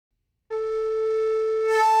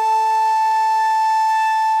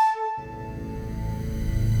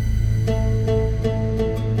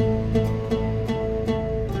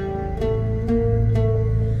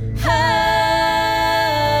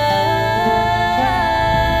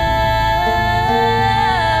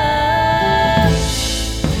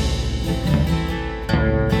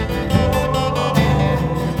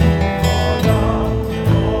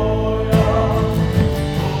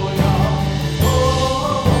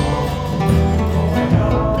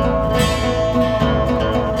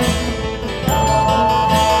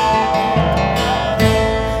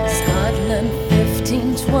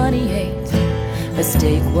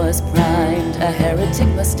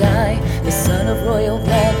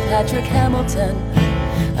Patrick Hamilton.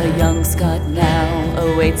 A young Scot now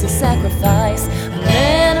awaits a sacrifice. A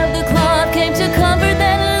man of the cloth came to comfort,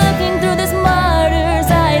 then looking through this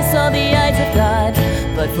martyr's eyes saw the eyes of God.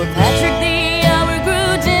 But for Patrick the hour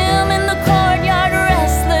grew dim, in the courtyard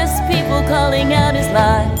restless people calling out his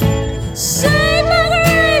life. Saved by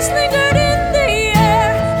grace lingered in the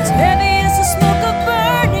air, as heavy as the smoke of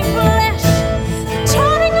burning flesh. The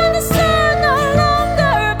toning on the sun no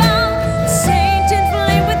longer bound, the saint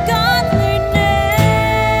inflamed with godliness.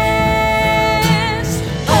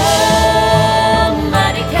 Oh,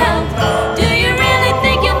 mighty Count, do you really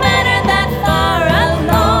think you matter that far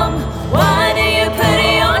along? Why do you put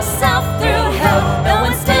yourself through hell? No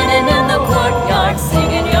one's standing in the courtyard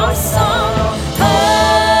singing your song.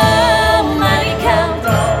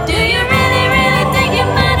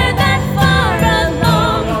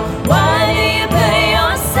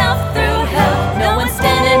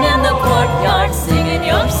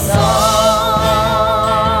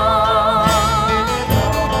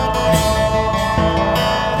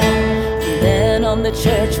 The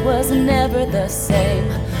church was never the same.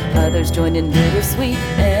 Others joined in bittersweet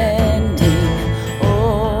ending.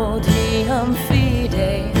 Odium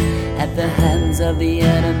Fidei, at the hands of the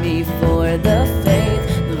enemy for the faith.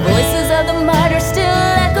 The voices of the martyrs still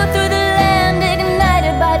echo through the land,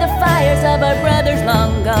 ignited by the fires of our brothers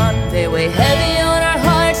long gone. They weigh heavy on our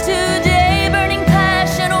hearts today, burning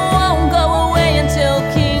passion won't go away until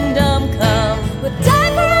kingdom come. We'll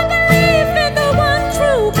die for our belief in the one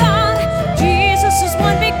true God. Is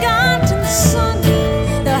one begotten Son,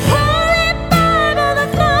 the Holy Bible, the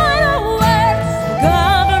final word,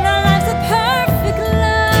 govern our lives with perfect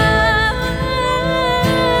love.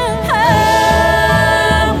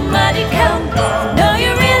 Oh, mighty Count, no,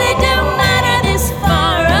 you really do matter this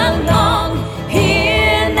far along.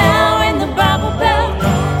 Here now in the Bible Belt,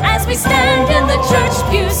 as we stand in the church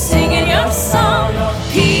pew singing your song.